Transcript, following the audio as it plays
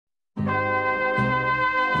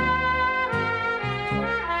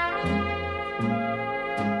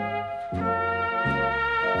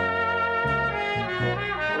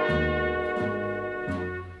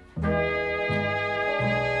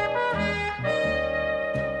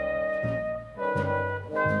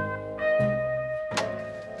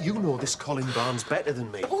know this Colin Barnes better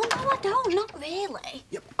than me. Oh, no, I don't. Not really.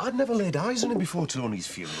 Yep, I'd never laid eyes on him before Tony's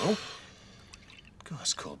funeral. God,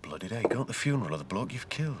 that's cold-blooded, eh? Go to the funeral of the bloke you've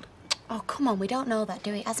killed. Oh, come on, we don't know that,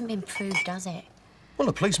 do we? It hasn't been proved, has it? Well,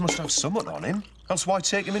 the police must have something on him. Else why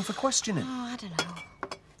take him in for questioning? Oh, I don't know.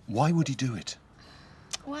 Why would he do it?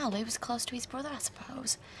 Well, he was close to his brother, I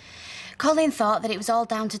suppose. Colin thought that it was all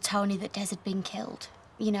down to Tony that Des had been killed.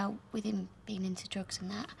 You know, with him being into drugs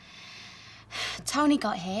and that. Tony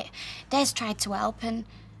got hit, Des tried to help and...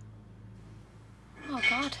 Oh,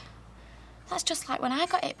 God. That's just like when I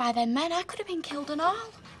got hit by them men. I could have been killed and all.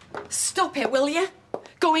 Stop it, will you?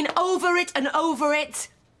 Going over it and over it.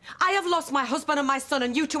 I have lost my husband and my son,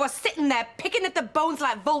 and you two are sitting there picking at the bones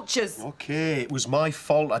like vultures. OK, it was my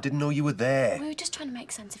fault. I didn't know you were there. We were just trying to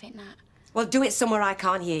make sense of it, Nat. Well, do it somewhere I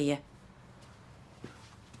can't hear you.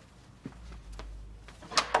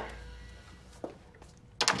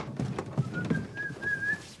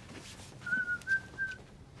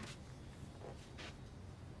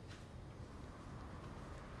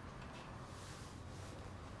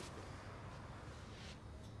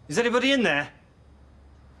 Is anybody in there?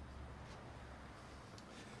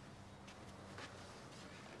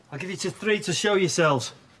 I'll give you to 3 to show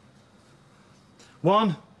yourselves.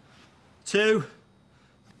 1, 2...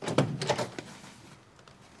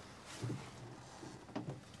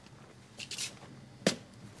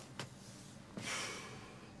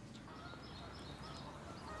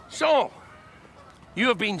 So, you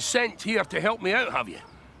have been sent here to help me out, have you?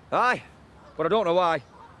 Aye, but I don't know why.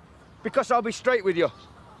 Because I'll be straight with you.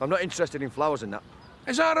 I'm not interested in flowers and that.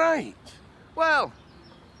 Is that right? Well,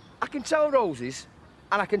 I can tell roses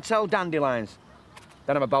and I can tell dandelions.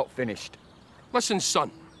 Then I'm about finished. Listen, son.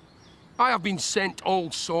 I have been sent all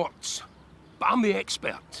sorts, but I'm the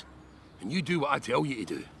expert. And you do what I tell you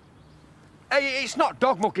to do. Hey, it's not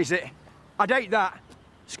dog muck, is it? I'd hate that.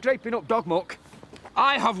 Scraping up dog muck.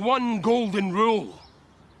 I have one golden rule.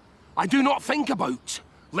 I do not think about,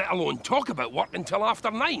 let alone talk about work until after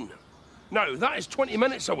 9. Now, that is 20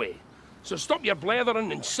 minutes away. So stop your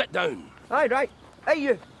blethering and sit down. Aye, right. Hey,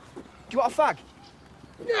 you. Do you want a fag?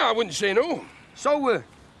 Yeah, I wouldn't say no. So,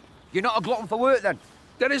 you're not a glutton for work, then?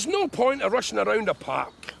 There is no point of rushing around a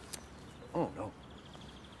park. Oh, no.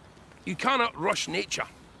 You cannot rush nature.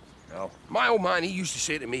 No. My old man, he used to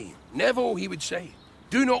say to me, Neville, he would say,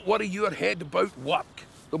 do not worry your head about work.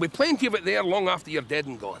 There'll be plenty of it there long after you're dead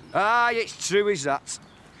and gone. Aye, it's true as that.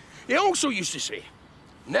 He also used to say,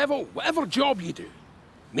 Neville, whatever job you do,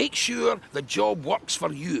 make sure the job works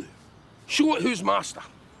for you. Show it who's master.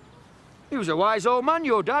 He was a wise old man,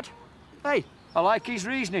 your dad. Hey, I like his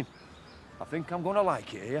reasoning. I think I'm gonna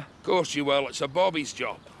like it here. Of course you will, it's a Bobby's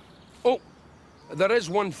job. Oh, there is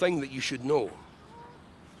one thing that you should know.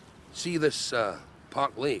 See this,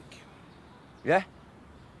 Park Lake? Yeah?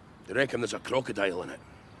 They reckon there's a crocodile in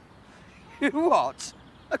it. What?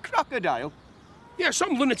 A crocodile? Yeah,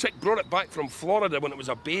 some lunatic brought it back from Florida when it was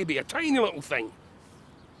a baby, a tiny little thing.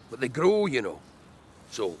 But they grow, you know.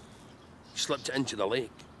 So, he slipped it into the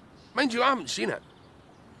lake. Mind you, I haven't seen it.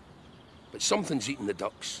 But something's eating the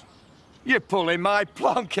ducks. You're pulling my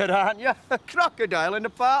plonker, aren't you? A crocodile in the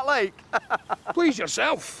Park Lake. Please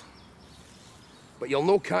yourself. But you'll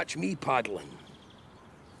no catch me paddling.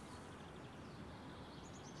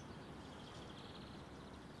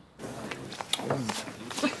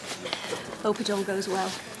 Hope it all goes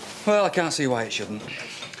well. Well, I can't see why it shouldn't.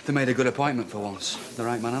 They made a good appointment for once. The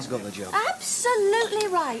right man has got the job. Absolutely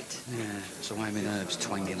right. Yeah, so I'm in herbs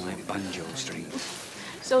twanging like Banjo Street.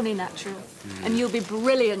 It's only natural. And you'll be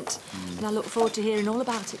brilliant. And I look forward to hearing all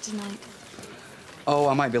about it tonight. Oh,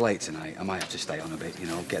 I might be late tonight. I might have to stay on a bit, you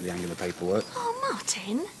know, get the hang of the paperwork. Oh,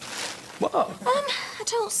 Martin. What? I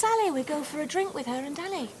told Sally we'd go for a drink with her and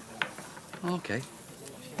Danny. OK.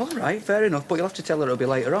 All right, fair enough, but you'll have to tell her it'll be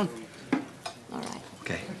later on. All right.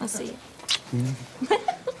 OK. I'll see you.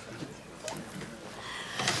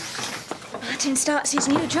 Martin starts his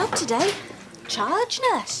new job today. Charge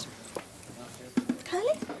nurse.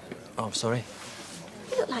 Curly? Oh, I'm sorry.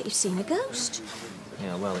 You look like you've seen a ghost.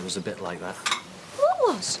 Yeah, well, it was a bit like that.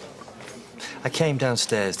 What was? I came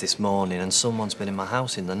downstairs this morning and someone's been in my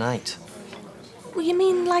house in the night. Well, you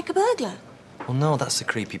mean like a burglar? Well, no, that's the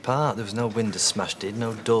creepy part. There was no windows smashed in,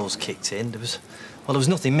 no doors kicked in. There was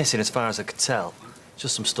nothing missing as far as I could tell.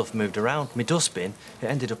 Just some stuff moved around. My dustbin, it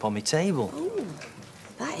ended up on my table. Ooh,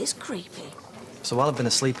 that is creepy. So while I've been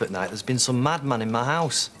asleep at night, there's been some madman in my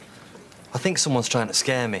house. I think someone's trying to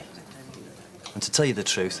scare me. And to tell you the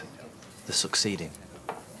truth, they're succeeding.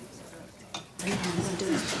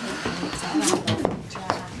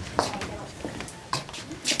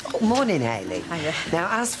 morning, Hayley. Hiya. Now,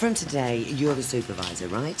 as from today, you're the supervisor,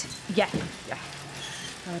 right? Yeah.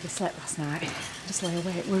 I hardly slept last night. I just lay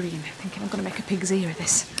awake worrying, thinking I'm going to make a pig's ear of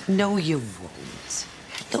this. No, you won't.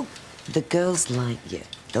 Look, the girls like you.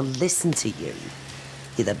 They'll listen to you.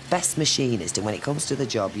 You're the best machinist, and when it comes to the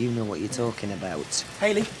job, you know what you're talking about.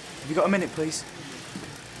 Hayley, have you got a minute, please?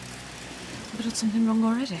 Have I done something wrong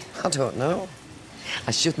already? I don't know.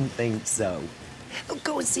 I shouldn't think so. Look,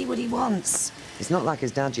 go and see what he wants. It's not like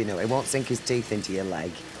his dad, you know. He won't sink his teeth into your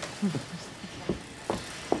leg.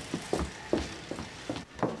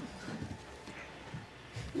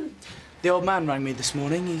 The old man rang me this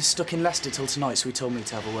morning. He's stuck in Leicester till tonight, so he told me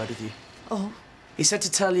to have a word with you. Oh? He said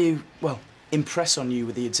to tell you, well, impress on you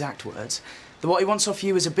with the exact words, that what he wants off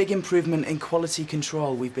you is a big improvement in quality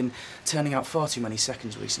control. We've been turning out far too many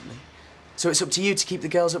seconds recently. So it's up to you to keep the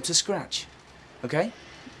girls up to scratch, OK?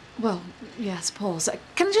 Well, yeah, I suppose.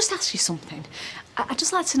 Can I just ask you something? I'd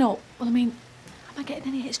just like to know, well, I mean, am I getting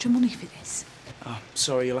any extra money for this? Oh,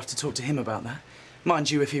 sorry, you'll have to talk to him about that.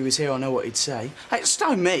 Mind you, if he was here, I know what he'd say. Hey, it's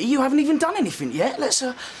no me. You haven't even done anything yet. Let's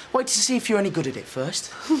wait to see if you're any good at it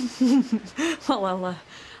first. Well, I'll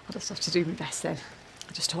just have to do my best then.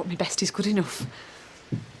 I just hope my best is good enough.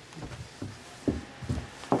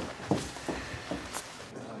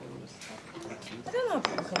 I don't know if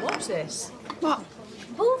people can watch this. What?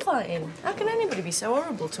 Bullfighting. How can anybody be so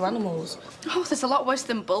horrible to animals? Oh, there's a lot worse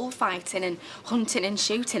than bullfighting and hunting and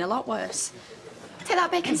shooting, a lot worse. Take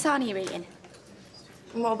that bacon sarnie you're eating.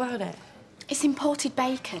 What about it? It's imported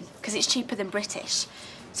bacon, because it's cheaper than British.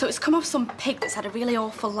 So it's come off some pig that's had a really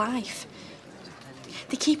awful life.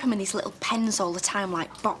 They keep them in these little pens all the time,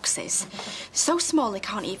 like boxes. So small they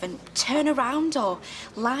can't even turn around or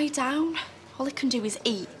lie down. All they can do is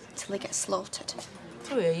eat till they get slaughtered.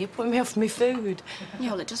 Oh, yeah, you're putting me off my food.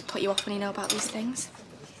 Yeah, well, it does put you off when you know about these things.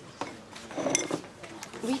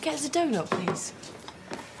 Will you get us a donut, please?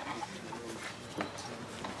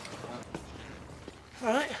 All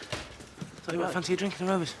right. Tell you what, fancy a drink in a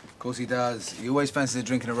Rovers? Of course he does. He always fancies a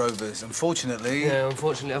drink in a Rovers. Unfortunately... Yeah,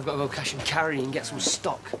 unfortunately, I've got to go cash and carry and get some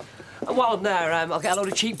stock. And while I'm there, I'll get a load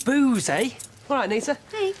of cheap booze, eh? All right, Nita.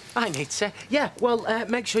 Hey. Hi, Nita. Yeah, well,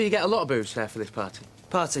 make sure you get a lot of booze there for this party.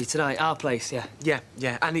 Party tonight, our place, yeah.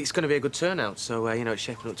 Yeah, and it's going to be a good turnout, so, you know, it's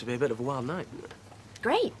shaping up to be a bit of a wild night.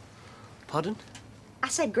 Great. Pardon? I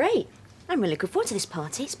said great. I'm really looking forward to this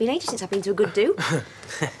party. It's been ages since I've been to a good do.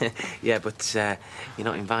 Yeah, but you're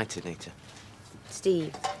not invited, Nita.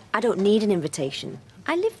 Steve, I don't need an invitation.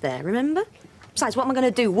 I live there, remember? Besides, what am I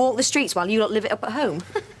going to do? Walk the streets while you lot live it up at home?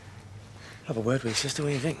 Have a word with your sister, what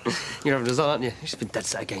do you think? You're having us on, aren't you? She's been dead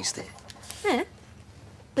set against it. Yeah.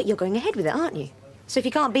 But you're going ahead with it, aren't you? So if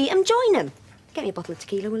you can't beat them, join them. Get me a bottle of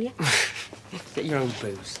tequila, will you? Get your own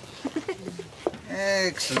booze.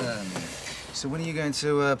 Excellent. So when are you going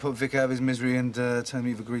to put Vic out of his misery and tell him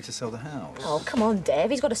you've agreed to sell the house? Oh, come on, Dave.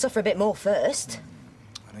 He's got to suffer a bit more first.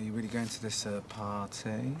 And are you really going to this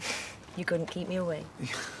party? You couldn't keep me away.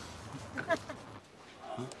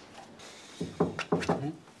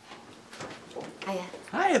 Hiya.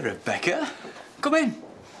 Hi, Rebecca. Come in.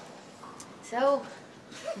 So,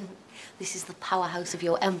 this is the powerhouse of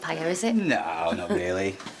your empire, is it? No, not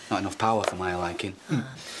really. Not enough power for my liking.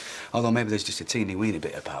 Although maybe there's just a teeny-weeny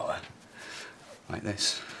bit of power. Like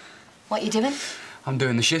this. What you doing? I'm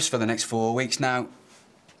doing the shifts for the next 4 weeks now.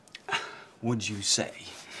 Would you say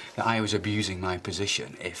that I was abusing my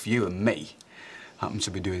position if you and me happened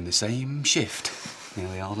to be doing the same shift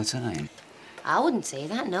nearly all the time? I wouldn't say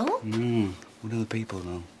that, no. What other people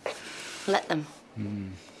know? Let them.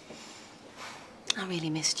 I really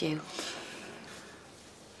missed you.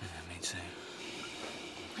 Yeah, me too.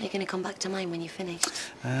 Are you going to come back to mine when you're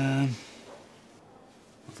finished? I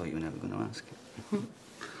thought you were never going to ask.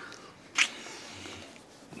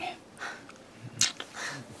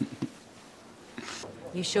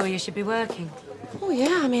 You sure you should be working? Oh,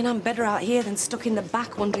 yeah. I mean, I'm better out here than stuck in the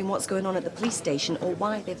back wondering what's going on at the police station or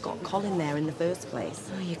why they've got Colin there in the first place.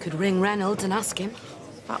 Oh, you could ring Reynolds and ask him.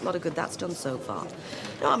 Fat lot of good that's done so far.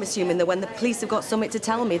 No, I'm assuming that when the police have got something to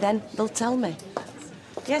tell me, then they'll tell me.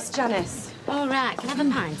 Yes, Janice? All right, can I have a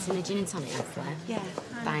pint and a gin and tonic, Claire? Yeah.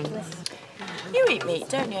 Thanks. You eat meat,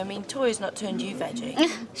 don't you? I mean, Toy's not turned you veggie.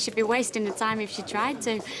 She'd be wasting her time if she tried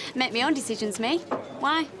to. Make my own decisions, me.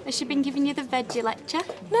 Why? Has she been giving you the veggie lecture?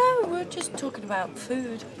 No, we're just talking about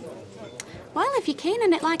food. Well, if you're keen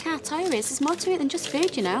on it like our Toy is, there's more to it than just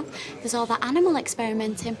food, you know. There's all that animal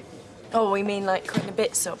experimenting. Oh, we mean like cutting the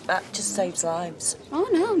bits up? That just saves lives. Oh,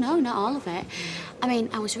 no, not all of it. I mean,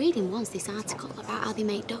 I was reading once this article about how they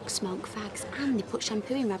make dogs smoke fags and they put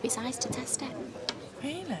shampoo in rabbits' eyes to test it.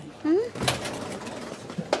 Really? Hmm?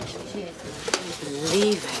 Cheers. I can't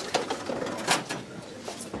believe it.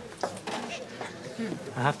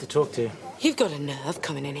 I have to talk to you. You've got a nerve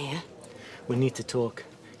coming in here. We need to talk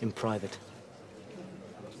in private.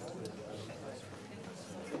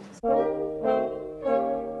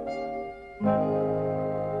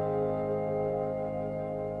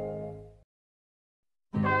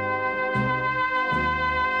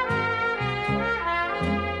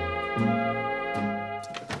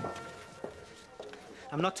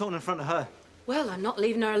 I'm not talking in front of her. Well, I'm not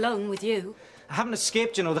leaving her alone with you. I haven't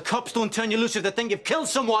escaped, you know. The cops don't turn you loose if they think you've killed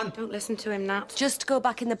someone. Don't listen to him, Nat. Just go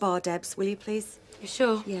back in the bar, Debs, will you, please? You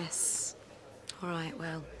sure? Yes. All right,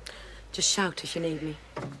 well, just shout if you need me.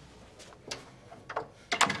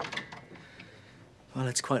 Well,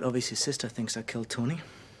 it's quite obvious his sister thinks I killed Tony.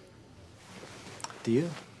 Do you?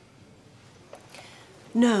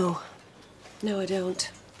 No. No, I don't.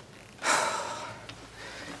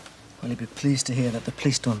 Well, you'd be pleased to hear that the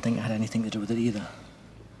police don't think I had anything to do with it either.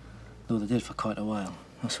 Though they did for quite a while.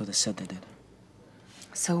 That's what they said they did.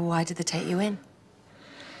 So why did they take you in?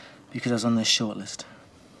 Because I was on their shortlist.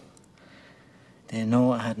 They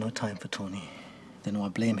know I had no time for Tony. They know I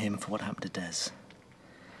blame him for what happened to Des.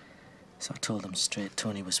 So I told them straight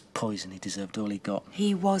Tony was poison. He deserved all he got.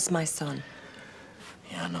 He was my son.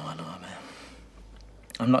 Yeah, I know, man.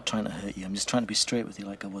 I'm not trying to hurt you. I'm just trying to be straight with you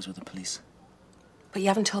like I was with the police. But you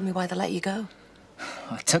haven't told me why they let you go.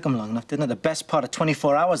 Well, it took them long enough, didn't it? The best part of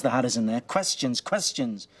 24 hours they had us in there. Questions.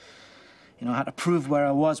 You know, I had to prove where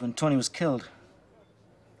I was when Tony was killed.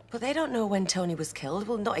 But they don't know when Tony was killed.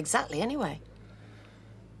 Well, not exactly, anyway.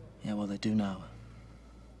 Yeah, well, they do now.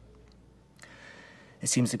 It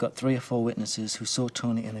seems they've got 3 or 4 witnesses who saw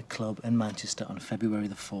Tony in a club in Manchester on February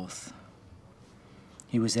the 4th.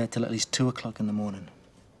 He was there till at least 2 o'clock in the morning.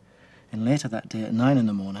 And later that day, at 9 in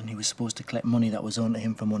the morning, he was supposed to collect money that was owed to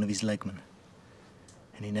him from one of his legmen.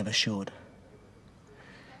 And he never showed.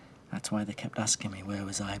 That's why they kept asking me where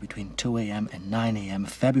was I between 2 a.m. and 9 a.m.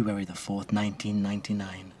 February the 4th,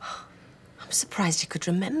 1999. I'm surprised you could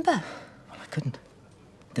remember. Well, I couldn't.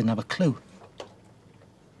 Didn't have a clue.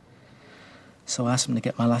 So I asked them to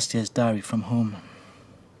get my last year's diary from home.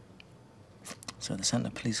 So they sent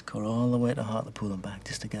a police car all the way to Hartlepool and back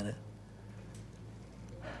just to get it.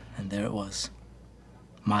 And there it was.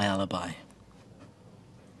 My alibi.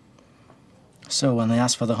 So when they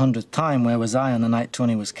asked for the 100th time where was I on the night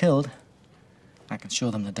Tony was killed, I could show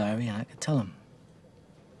them the diary and I could tell them.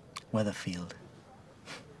 Weatherfield.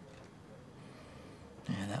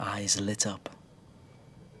 Yeah, their eyes lit up.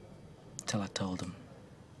 Till I told them.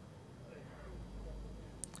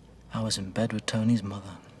 I was in bed with Tony's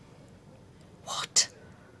mother. What?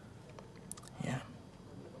 Yeah.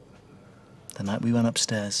 The night we went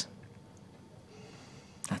upstairs.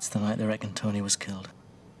 That's the night they reckon Tony was killed.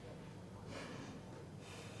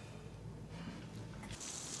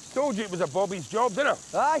 Told you it was a Bobby's job, didn't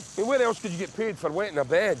I? Aye. I mean, where else could you get paid for wetting a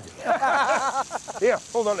bed? Here,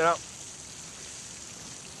 hold on to that.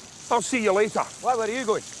 I'll see you later. Why, where are you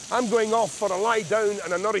going? I'm going off for a lie down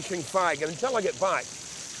and a nourishing fag, and until I get back,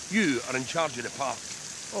 you are in charge of the park.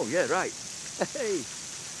 Oh, yeah, right. Hey.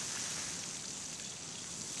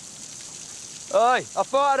 Aye, I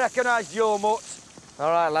thought I recognised your mutt.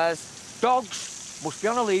 All right, Les. Dogs must be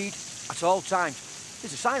on a lead at all times.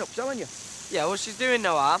 There's a sign up telling you. Yeah, well, she's doing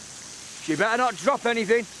no harm. She better not drop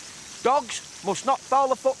anything. Dogs must not foul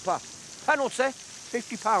the footpath. Penalty,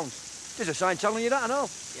 £50. There's a sign telling you that, I know.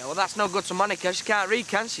 Yeah, well, that's no good to Monica. She can't read,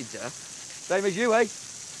 can she, dear? Same as you, eh?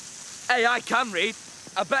 Hey, I can read.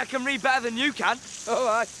 I bet I can read better than you can. All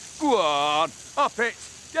right. Go on. Up it.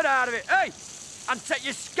 Get out of it. Hey! And take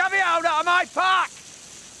your scabby out of my park!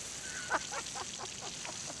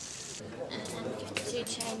 52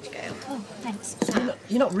 change, girl. Oh, thanks. So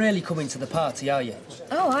you're not really coming to the party, are you?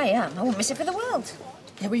 Oh, I am. I wouldn't miss it for the world.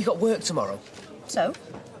 Yeah, well, you got work tomorrow. So?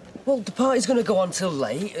 Well, the party's going to go on till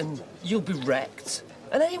late, and you'll be wrecked.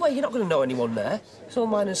 And anyway, you're not going to know anyone there. It's all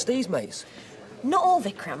mine and Steve's mates. Not all,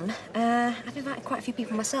 Vikram. I've invited quite a few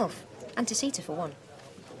people myself. Auntie Sita, for one.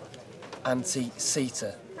 Auntie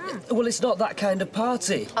Sita? Well, it's not that kind of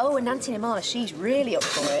party. Oh, and Auntie Nirmala, she's really up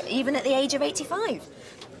for it, even at the age of 85.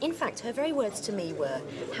 In fact, her very words to me were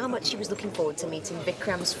how much she was looking forward to meeting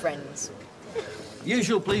Vikram's friends.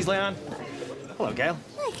 Usual, please, Leanne. Hello, Gail.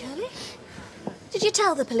 Hey, Curly. Did you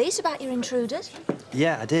tell the police about your intruders?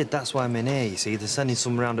 Yeah, I did. That's why I'm in here, you see. They're sending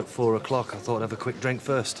some round at 4 o'clock. I thought I'd have a quick drink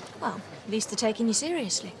first. Well, at least they're taking you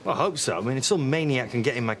seriously. Well, I hope so. I mean, if some maniac can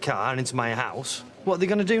get in my car and into my house, what are they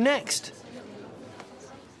going to do next?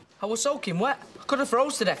 I was soaking wet. I could have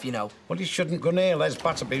froze to death, you know. Well, you shouldn't go near Les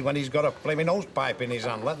Batterby when he's got a flaming hosepipe in his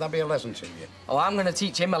hand. Let that be a lesson to you. Oh, I'm going to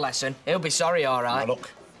teach him a lesson. He'll be sorry, all right. Now,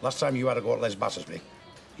 look, last time you had a go at Les Battersby,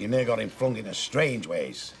 You near got him flung in a strange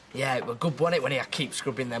ways. Yeah, it were good, wasn't it, when he keep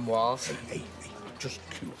scrubbing them walls? Hey, just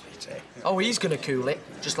cool it, eh? Oh, he's gonna cool it,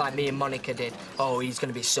 just like me and Monica did. Oh, he's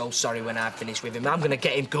gonna be so sorry when I finish with him. I'm gonna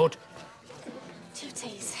get him good. 2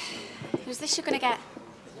 teas. Who's this you're gonna get?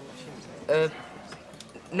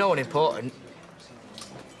 No one important.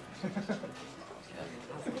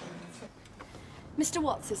 Mr.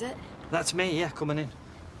 Watts, is it? That's me, yeah, coming in.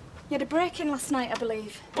 You had a break-in last night, I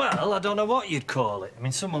believe. Well, I don't know what you'd call it. I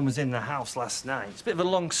mean, someone was in the house last night. It's a bit of a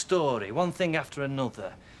long story, one thing after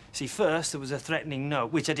another. See, first there was a threatening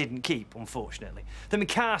note, which I didn't keep, unfortunately. Then my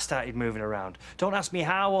car started moving around. Don't ask me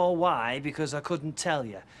how or why, because I couldn't tell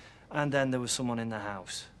you. And then there was someone in the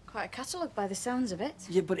house. Quite a catalogue by the sounds of it.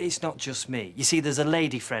 Yeah, but it's not just me. You see, there's a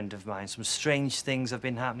lady friend of mine. Some strange things have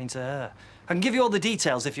been happening to her. I can give you all the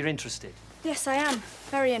details if you're interested. Yes, I am.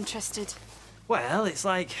 Very interested. Well, it's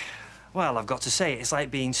like... Well, I've got to say, it's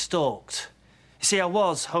like being stalked. You see, I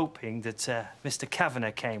was hoping that Mr.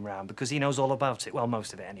 Kavanagh came round because he knows all about it. Well,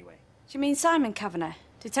 most of it, anyway. Do you mean Simon Kavanagh,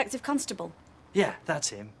 Detective Constable? Yeah, that's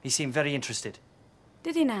him. He seemed very interested.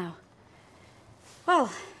 Did he now?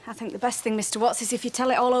 Well, I think the best thing, Mr. Watts, is if you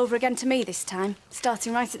tell it all over again to me this time,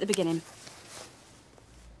 starting right at the beginning.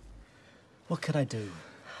 What could I do?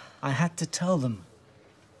 I had to tell them.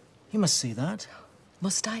 You must see that.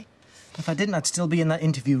 Must I? If I didn't, I'd still be in that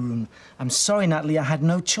interview room. I'm sorry, Natalie, I had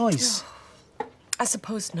no choice. I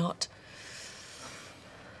suppose not.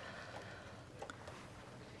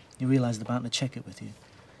 You realise they're about to check it with you.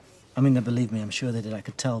 I mean, believe me, I'm sure they did, I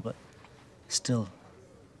could tell, but still,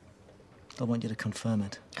 they'll want you to confirm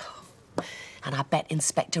it. And I bet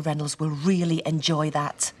Inspector Reynolds will really enjoy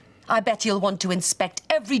that. I bet he'll want to inspect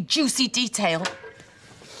every juicy detail.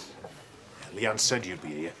 Leanne said you'd be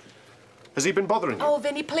here. Has he been bothering you? Oh,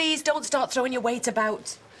 Vinny, please don't start throwing your weight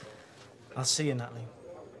about. I'll see you, Natalie.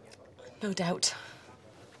 No doubt.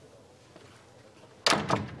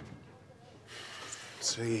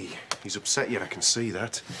 See, he's upset yet, I can see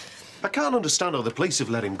that. I can't understand how the police have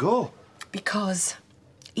let him go. Because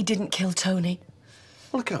he didn't kill Tony.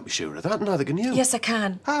 Well, I can't be sure of that, neither can you. Yes, I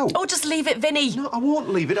can. How? Oh, just leave it, Vinny. No, I won't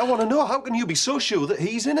leave it. I want to know, how can you be so sure that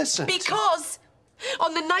he's innocent? Because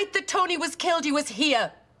on the night that Tony was killed, he was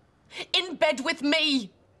here. In bed with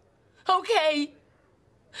me. Okay.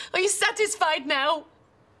 Are you satisfied now?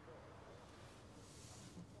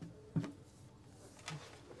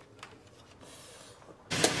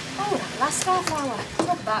 Oh, that last half hour.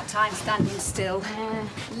 Talk about time standing still.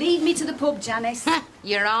 Lead me to the pub, Janice.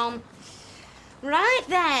 You're on. Right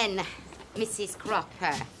then, Mrs.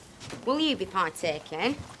 Cropper. Will you be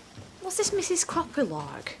partaking? What's this Mrs. Cropper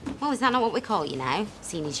like? Well, is that not what we call you now,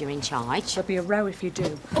 seeing as you're in charge? There'll be a row if you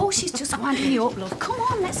do. Oh, she's just winding you up, love. Come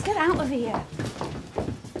on, let's get out of here.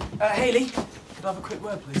 Hayley, could I have a quick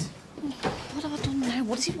word, please? What have I done now?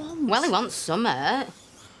 What does he want? Well, he wants summat.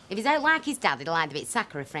 If he's out like his dad, it'll either be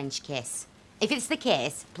sack or a French kiss. If it's the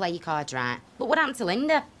kiss, play your cards right. But what happened to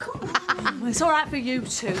Linda? Come on. Well, it's all right for you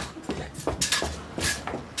two.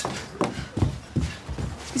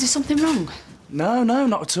 Is there something wrong? No,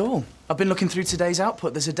 not at all. I've been looking through today's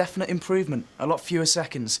output. There's a definite improvement. A lot fewer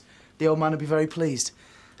seconds. The old man will be very pleased.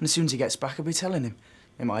 And as soon as he gets back, I'll be telling him.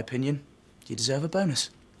 In my opinion, you deserve a bonus.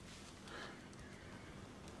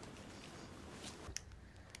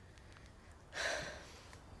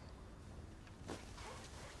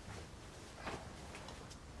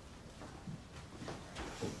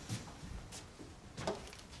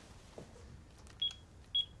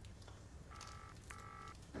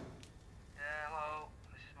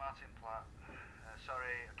 Sorry,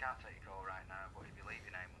 I can't take your call right now, but if you leave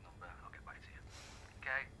your name and number, I'll get back to you.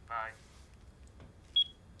 Okay, bye.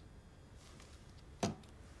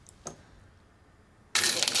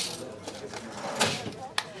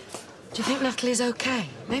 Do you think Natalie's okay?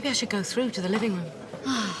 Maybe I should go through to the living room.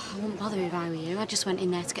 Oh, I wouldn't bother if I were you. I just went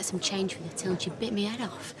in there to get some change for the till and she bit me head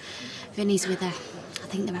off. Vinny's with her. I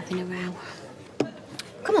think they're having a row.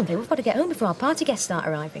 Come on, Bill, we've got to get home before our party guests start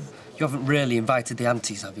arriving. You haven't really invited the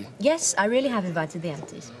aunties, have you? Yes, I really have invited the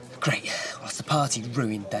aunties. Great. Well, that's the party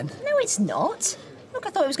ruined then. No, it's not. Look, I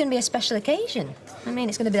thought it was going to be a special occasion. I mean,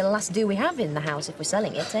 it's going to be the last do we have in the house if we're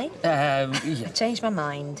selling it, eh? Yeah. I changed my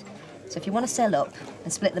mind. So if you want to sell up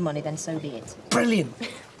and split the money, then so be it. Brilliant.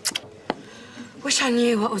 Wish I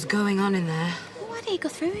knew what was going on in there. Why did you go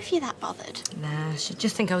through if you're that bothered? Nah, she'd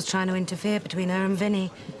just think I was trying to interfere between her and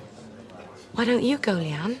Vinny. Why don't you go,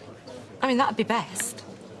 Leanne? I mean, that'd be best.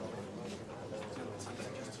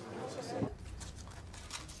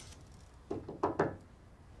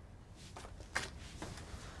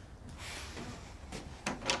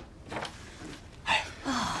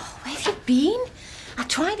 Oh, where have you been? I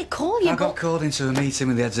trying to call you, I got called into a meeting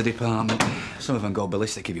with the heads of department. Some of them go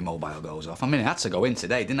ballistic if your mobile goes off. I mean, I had to go in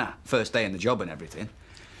today, didn't I? First day in the job and everything.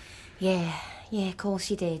 Yeah, of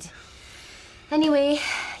course you did. Anyway,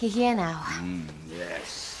 you're here now.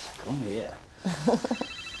 Yes. Come here.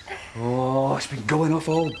 Oh, it's been going off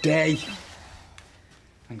all day.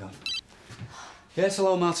 Hang on. Yes,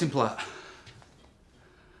 hello, Martin Platt.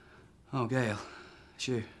 Oh, Gail. It's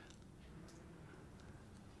you.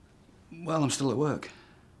 Well, I'm still at work.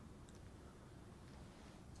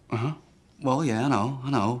 Uh-huh. Well, yeah, I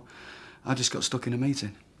know. I just got stuck in a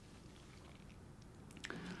meeting.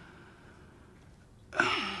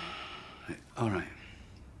 All right.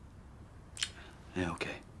 Yeah, OK.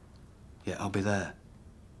 Yeah, I'll be there.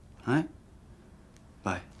 All right?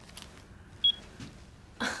 Bye.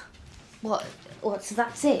 What, so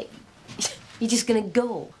that's it? You're just gonna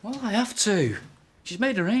go? Well, I have to. She's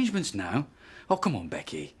made arrangements now. Oh, come on,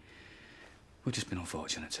 Becky. We've just been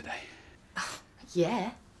unfortunate today.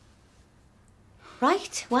 Yeah.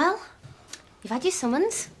 Right, well, you've had your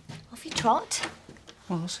summons. Off you trot.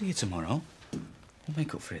 Well, I'll see you tomorrow. We'll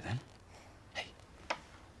make up for it then.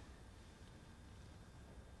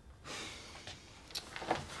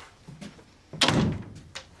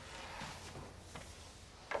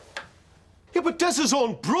 Yeah, but Des's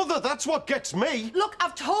own brother, that's what gets me. Look,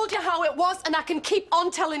 I've told you how it was, and I can keep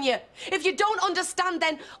on telling you. If you don't understand,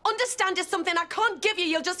 then understand is something I can't give you.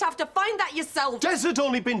 You'll just have to find that yourself. Des had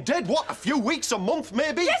only been dead, what, a few weeks, a month,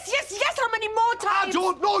 maybe? Yes, how many more times? I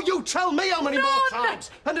don't know, you tell me how many more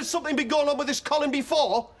times. And has something been going on with this Colin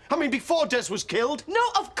before? I mean, before Des was killed? No,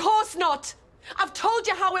 of course not. I've told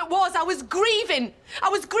you how it was. I was grieving. I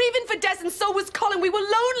was grieving for Des, and so was Colin. We were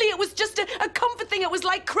lonely. It was just a comfort thing. It was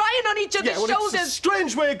like crying on each other's shoulders. It's a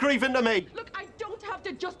strange way of grieving to me. Look, I don't have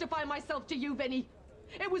to justify myself to you, Vinny.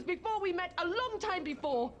 It was before we met, a long time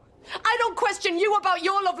before. I don't question you about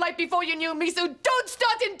your love life before you knew me, so don't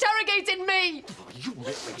start interrogating me. Oh, you make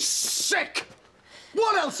me sick.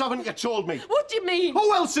 What else haven't you told me? What do you mean?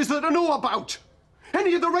 Who else is there to know about?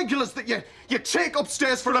 Any of the regulars that you take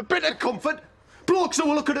upstairs for a bit of comfort? Blokes who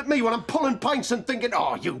are looking at me when I'm pulling pints and thinking,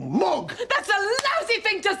 oh, you mug! That's a lousy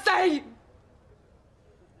thing to say!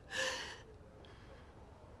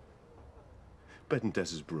 Ben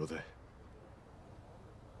Des's brother.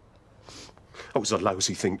 That was a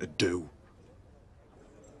lousy thing to do.